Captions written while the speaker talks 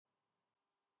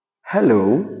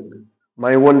Hello,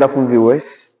 my wonderful viewers.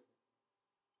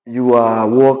 You are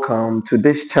welcome to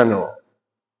this channel,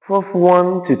 Prof.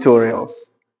 One Tutorials.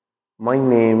 My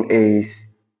name is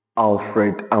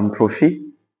Alfred Amprofi,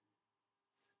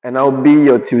 and I'll be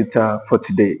your tutor for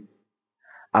today.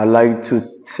 I'd like to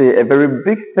say a very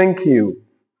big thank you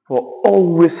for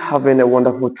always having a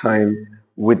wonderful time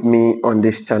with me on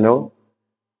this channel.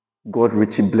 God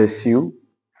richly bless you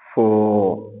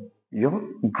for your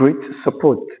great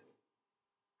support.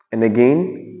 And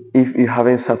again, if you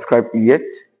haven't subscribed yet,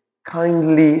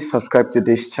 kindly subscribe to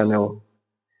this channel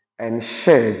and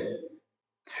share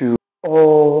to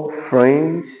all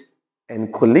friends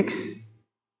and colleagues.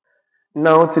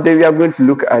 Now, today we are going to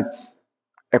look at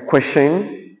a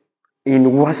question in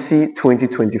WASSCE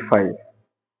 2025.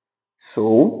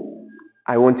 So,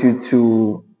 I want you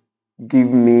to give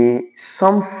me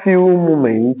some few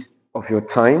moments of your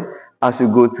time as you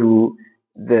go through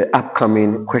the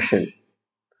upcoming question.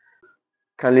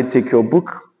 Kindly take your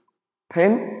book,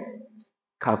 pen,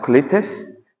 calculators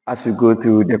as you go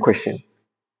through the question.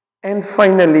 And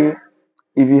finally,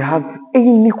 if you have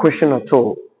any question at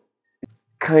all,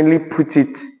 kindly put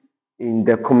it in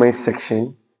the comment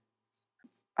section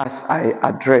as I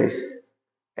address.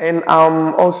 And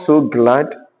I'm also glad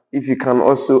if you can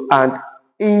also add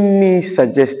any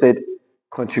suggested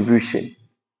contribution.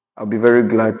 I'll be very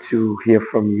glad to hear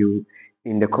from you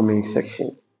in the comment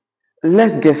section.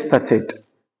 Let's get started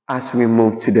as we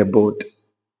move to the board.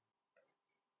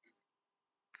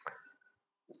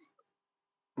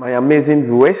 My amazing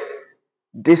viewers,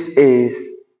 this is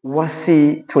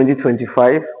WASSCE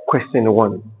 2025 question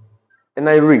 1. And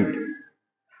I read,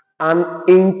 an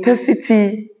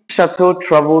intercity shuttle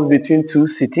travels between two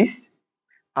cities,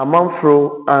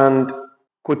 Amanfro and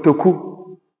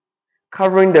Kotoku,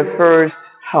 covering the first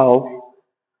half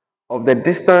of the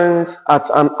distance at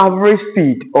an average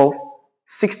speed of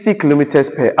 60 kilometers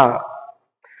per hour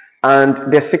and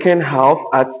the second half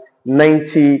at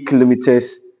 90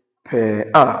 kilometers per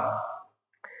hour.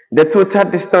 The total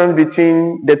distance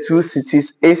between the two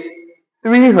cities is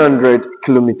 300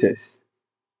 kilometers.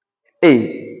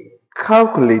 A.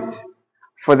 Calculate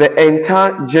for the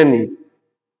entire journey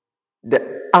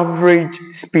the average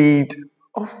speed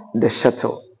of the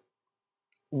shuttle.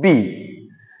 B.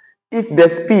 If the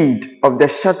speed of the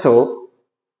shuttle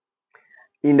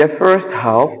in the first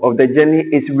half of the journey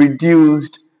is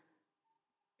reduced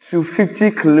to 50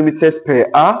 kilometers per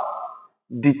hour,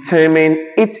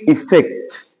 determine its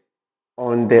effect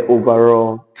on the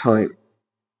overall time.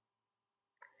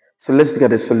 So let's look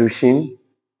at the solution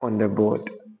on the board.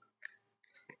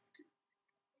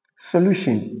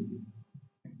 Solution.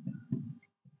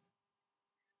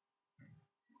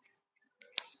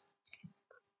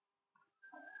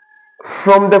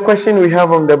 From the question we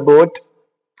have on the board,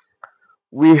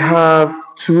 we have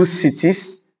two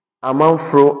cities,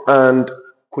 Amanfro and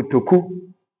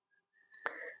Kotoku,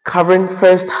 covering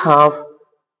first half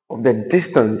of the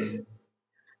distance.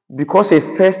 Because it's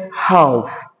first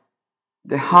half,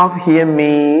 the half here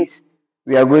means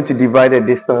we are going to divide the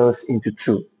distance into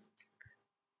two.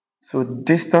 So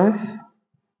distance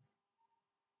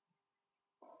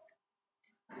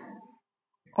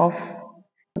of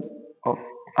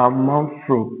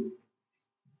Amanfro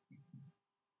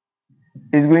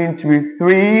is going to be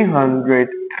 300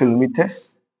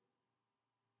 kilometers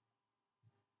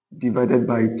divided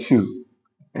by 2,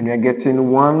 and we are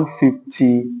getting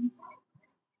 150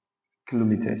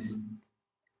 kilometers.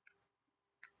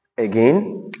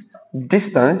 Again,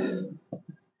 distance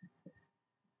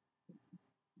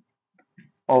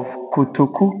of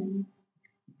Kotoku,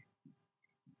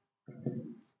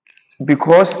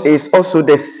 because it's also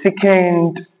the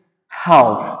second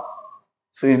half,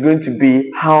 so it's going to be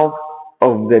half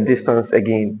of the distance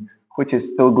again, which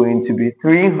is still going to be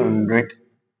 300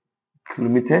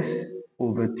 kilometers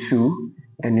over 2,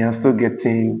 and you are still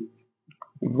getting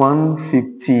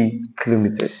 150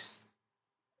 kilometers.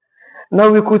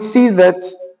 Now we could see that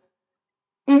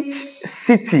each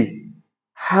city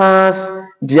has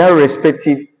their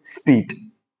respective speed.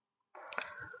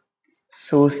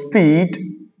 So speed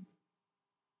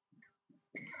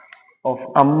of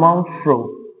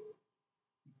Amanfro,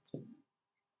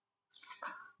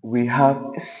 we have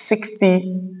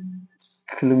 60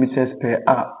 kilometers per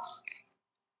hour,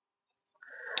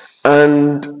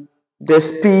 and the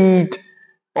speed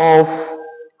of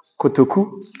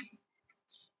Kotoku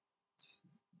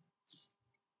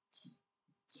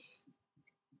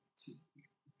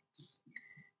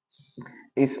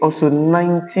is also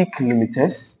 90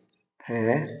 kilometers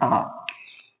per hour.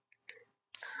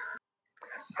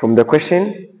 From the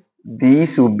question,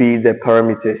 these will be the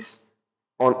parameters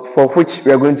for which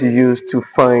we are going to use to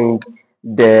find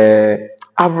the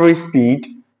average speed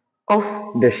of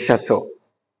the shuttle.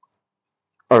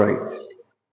 All right.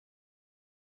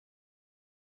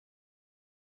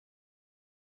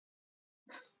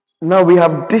 Now we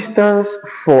have distance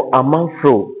for amount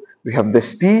flow. We have the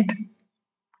speed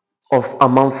of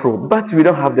amount flow, but we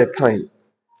don't have the time.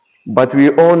 But we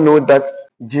all know that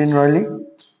generally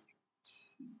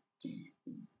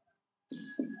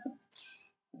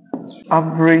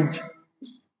average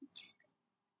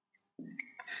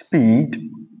speed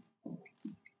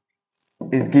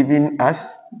is giving us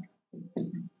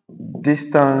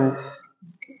distance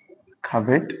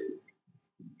covered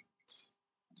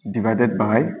divided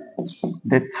by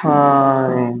the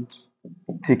time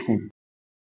taken.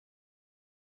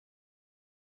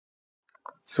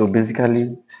 So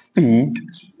basically, speed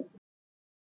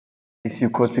is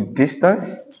equal to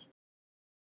distance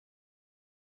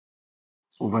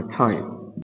over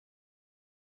time.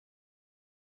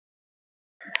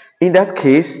 In that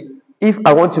case, if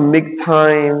I want to make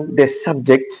time the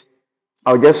subject,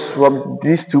 I'll just swap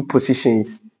these two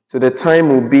positions. So the time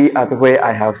will be at where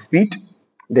I have speed.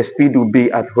 The speed will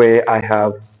be at where I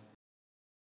have.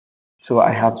 So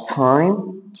I have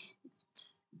time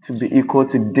to be equal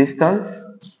to distance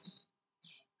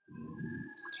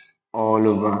all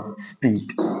over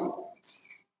speed.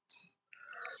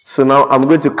 So now I'm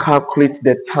going to calculate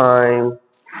the time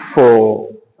for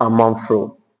amount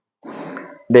flow.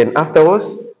 Then afterwards,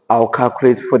 I'll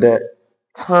calculate for the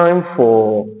time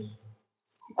for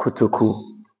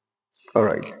Kotoku. All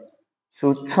right.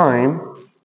 So time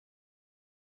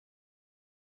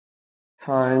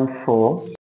for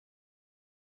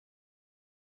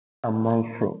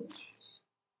amount flow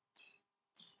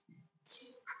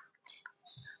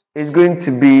is going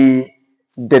to be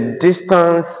the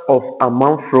distance of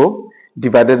amount flow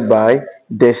divided by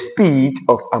the speed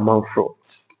of amount flow.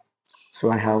 So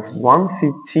I have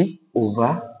 150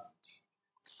 over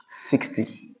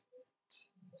 60.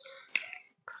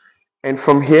 And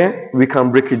from here, we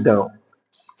can break it down.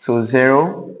 So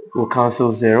 0 will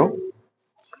cancel 0.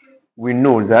 We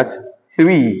know that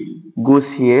 3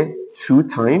 goes here 2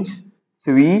 times.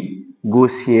 3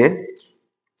 goes here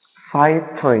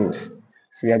 5 times.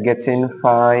 So we are getting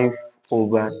 5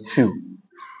 over 2.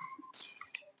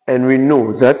 And we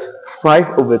know that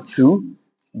 5 over 2,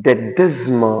 the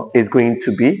decimal is going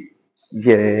to be,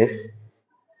 yes,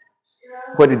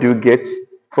 what did you get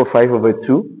for 5 over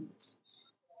 2?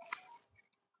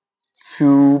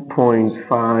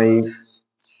 2.5.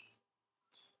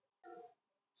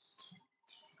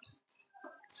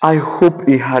 I hope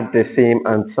you had the same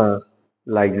answer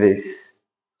like this.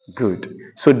 Good.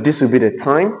 So this will be the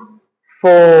time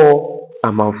for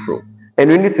amount flow. And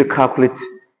we need to calculate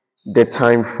the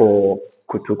time for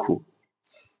Kotoku.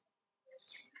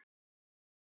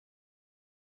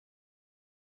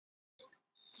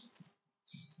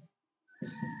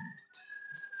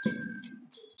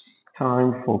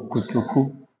 Time for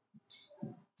Kotoku.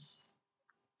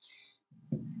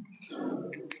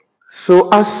 So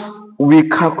as we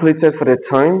calculated for the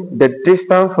time, the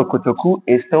distance for Kotoku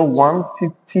is still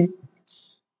 150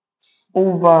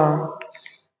 over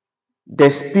the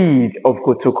speed of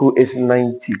Kotoku is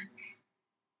 90.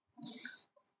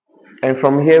 And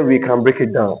from here we can break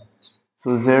it down.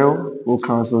 So 0 will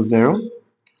cancel 0.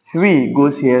 3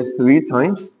 goes here 3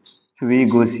 times. 3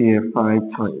 goes here 5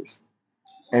 times.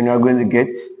 And we are going to get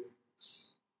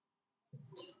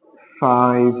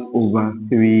 5 over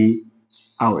 3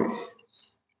 hours.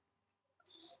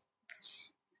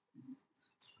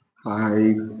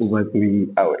 5 over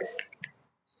 3 hours.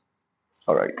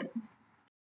 All right.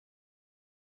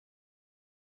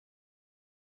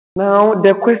 Now,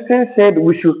 the question said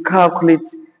we should calculate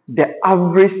the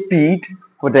average speed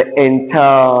for the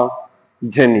entire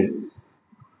journey.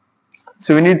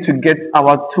 So we need to get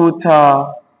our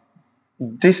total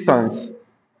distance.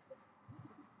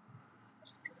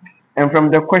 And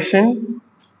from the question,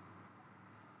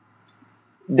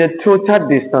 the total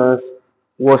distance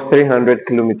was 300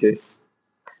 kilometers.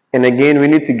 And again, we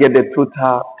need to get the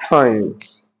total time.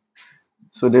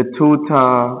 So the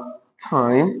total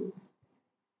time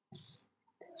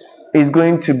is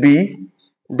going to be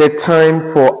the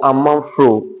time for amount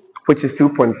flow, which is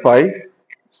 2.5.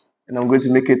 And I'm going to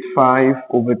make it 5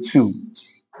 over 2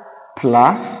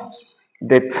 plus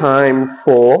the time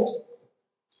for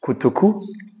Kotoku,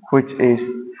 which is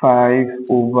 5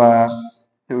 over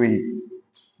 3.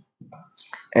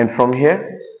 And from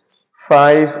here,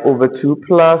 5 over 2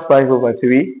 plus 5 over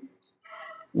 3,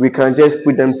 we can just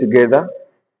put them together.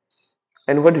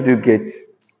 And what did you get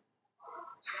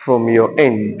from your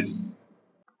end?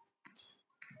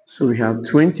 So we have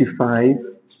 25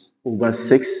 over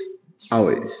 6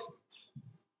 hours.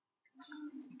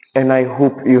 And I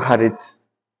hope you had it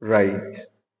right.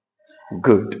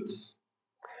 Good.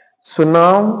 So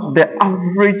now the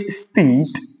average speed,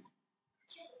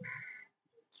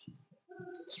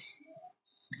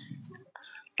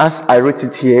 as I wrote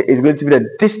it here, is going to be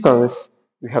the distance.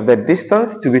 We have the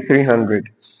distance to be 300.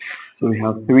 So we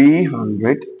have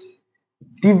 300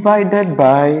 divided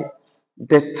by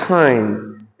the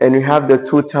time, and we have the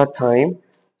total time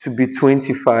to be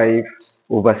 25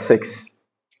 over 6.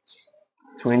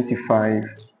 25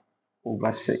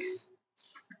 over 6.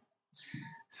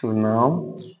 So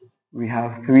now we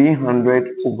have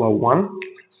 300 over 1.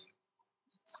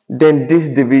 Then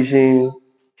this division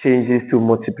changes to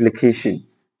multiplication.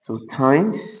 So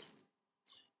times,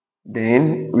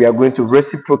 then we are going to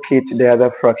reciprocate the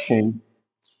other fraction,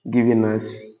 giving us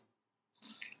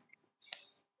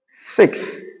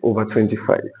 6 over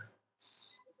 25.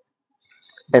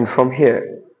 And from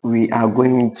here, we are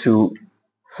going to,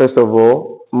 first of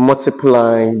all,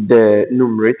 multiply the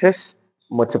numerators,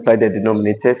 multiply the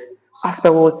denominators.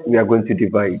 Afterwards, we are going to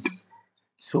divide.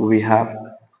 So we have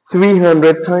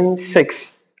 300 times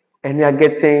 6, and we are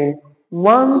getting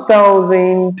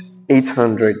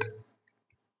 1,800.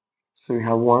 So we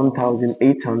have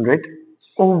 1,800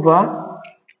 over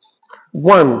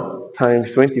 1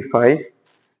 times 25.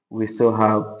 We still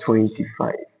have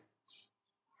 25.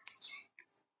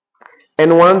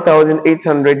 And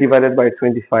 1,800 divided by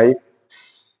 25,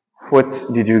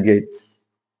 what did you get?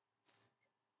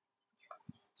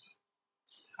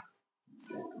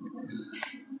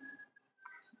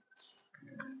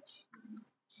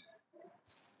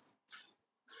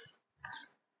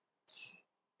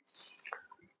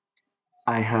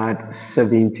 I had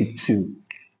 72.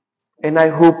 And I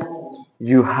hope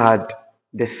you had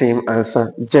the same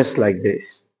answer just like this.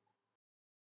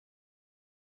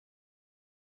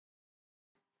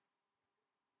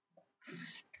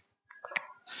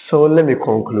 So let me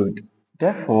conclude.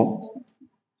 Therefore,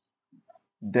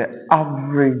 the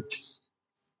average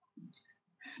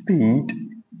speed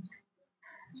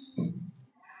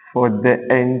for the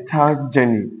entire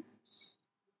journey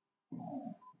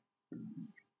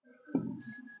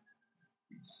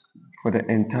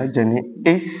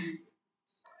is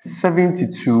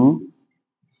 72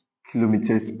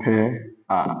 kilometers per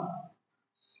hour.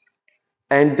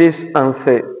 And this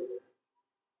answered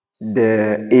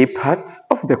the A part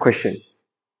of the question.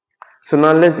 So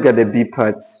now let's get the B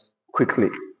part quickly.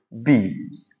 B.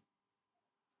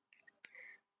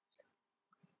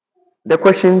 The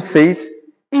question says,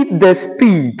 if the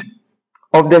speed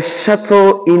of the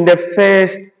shuttle in the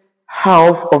first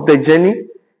half of the journey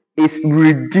is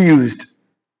reduced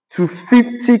to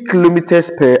 50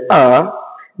 kilometers per hour,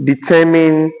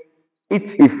 determine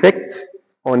its effect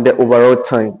on the overall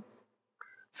time.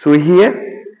 So here,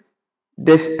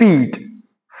 the speed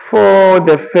for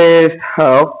the first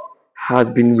half has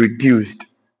been reduced.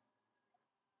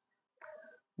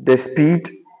 The speed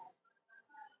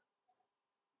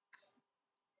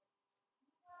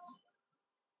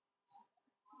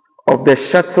of the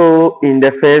shuttle in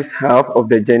the first half of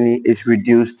the journey is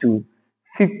reduced to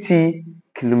 50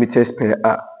 kilometers per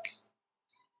hour.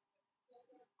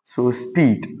 So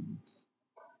speed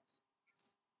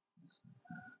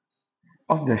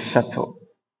of the shuttle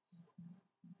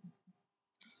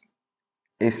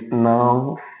is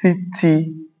now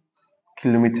 50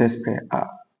 kilometers per hour.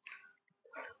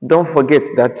 Don't forget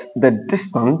that the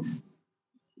distance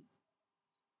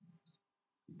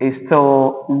is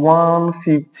still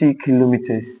 150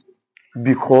 kilometers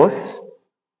because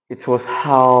it was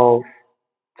half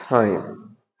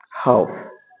time. Half.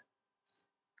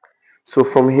 So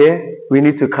from here, we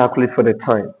need to calculate for the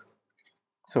time.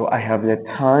 So I have the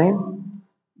time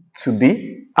to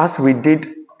be, as we did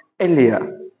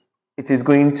earlier, it is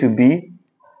going to be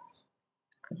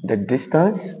the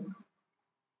distance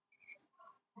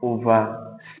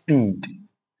over speed.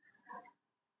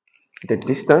 The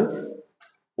distance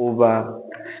over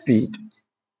speed.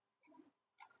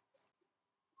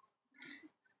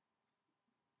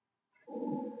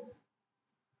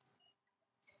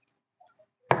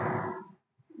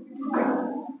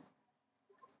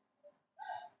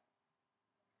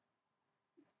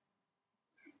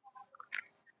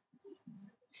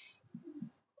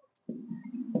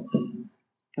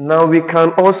 Now we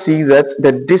can all see that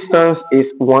the distance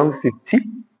is 150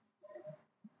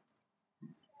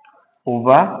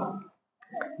 over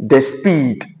the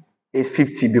speed is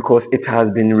 50 because it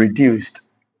has been reduced.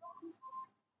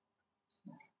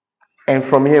 And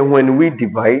from here, when we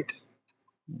divide,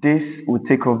 this will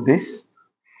take off this.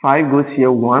 5 goes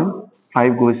here, 1,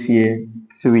 5 goes here,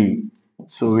 3.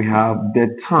 So we have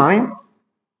the time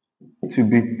to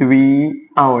be 3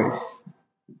 hours.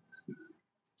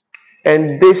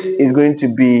 And this is going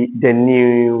to be the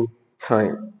new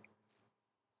time.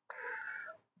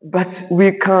 But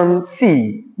we can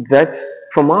see that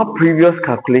from our previous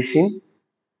calculation,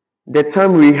 the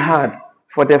time we had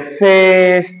for the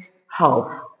first half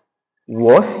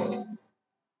was,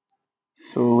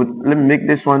 so let me make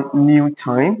this one new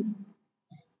time,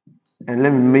 and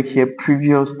let me make here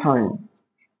previous time.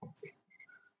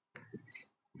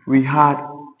 We had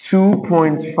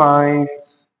 2.5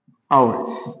 hours.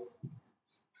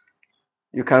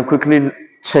 You can quickly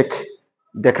check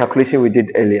the calculation we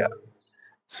did earlier.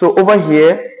 So over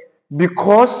here,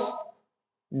 because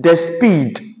the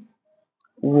speed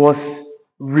was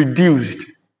reduced,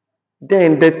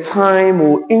 then the time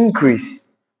will increase,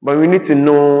 but we need to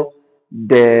know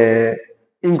the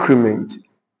increment.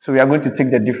 So we are going to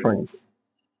take the difference.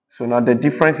 So now the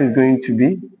difference is going to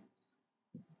be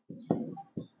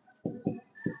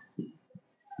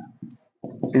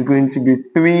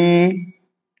 3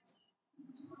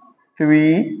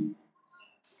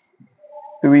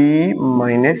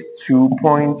 minus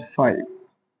 2.5,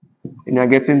 and you are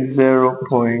getting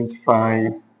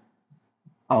 0.5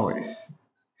 hours.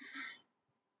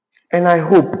 And I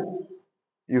hope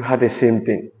you had the same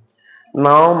thing.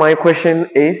 Now my question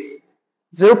is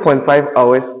 0.5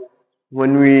 hours,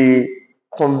 when we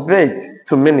convert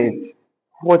to minutes,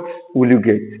 what will you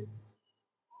get?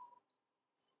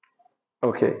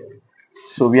 Okay,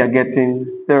 so we are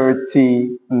getting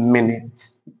 30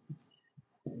 minutes,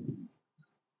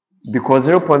 because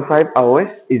 0.5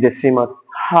 hours is the same as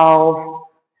half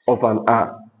of an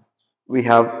hour. We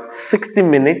have 60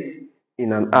 minutes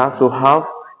in an hour, so half,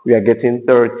 we are getting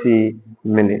 30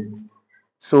 minutes.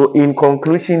 So in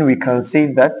conclusion, we can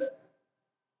say that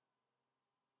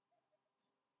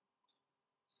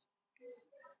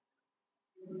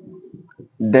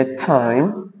the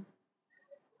time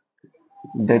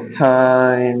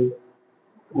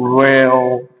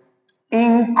will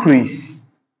increase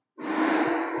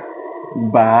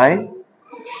by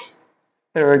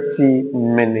 30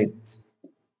 minutes,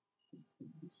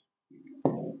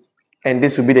 and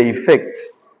this will be the effect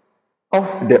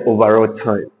of the overall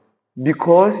time,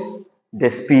 because the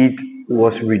speed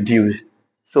was reduced.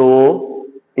 So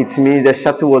it means the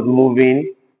shuttle was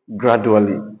moving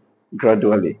gradually.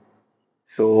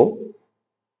 So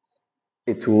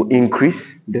it will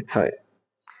increase the time.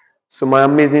 So my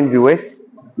amazing viewers,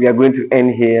 we are going to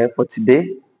end here for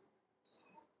today.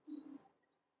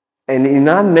 And in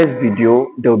our next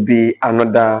video, there will be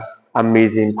another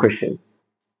amazing question.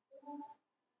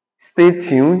 Stay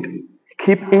tuned,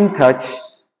 keep in touch,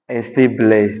 and stay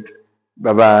blessed.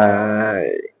 Bye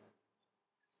bye.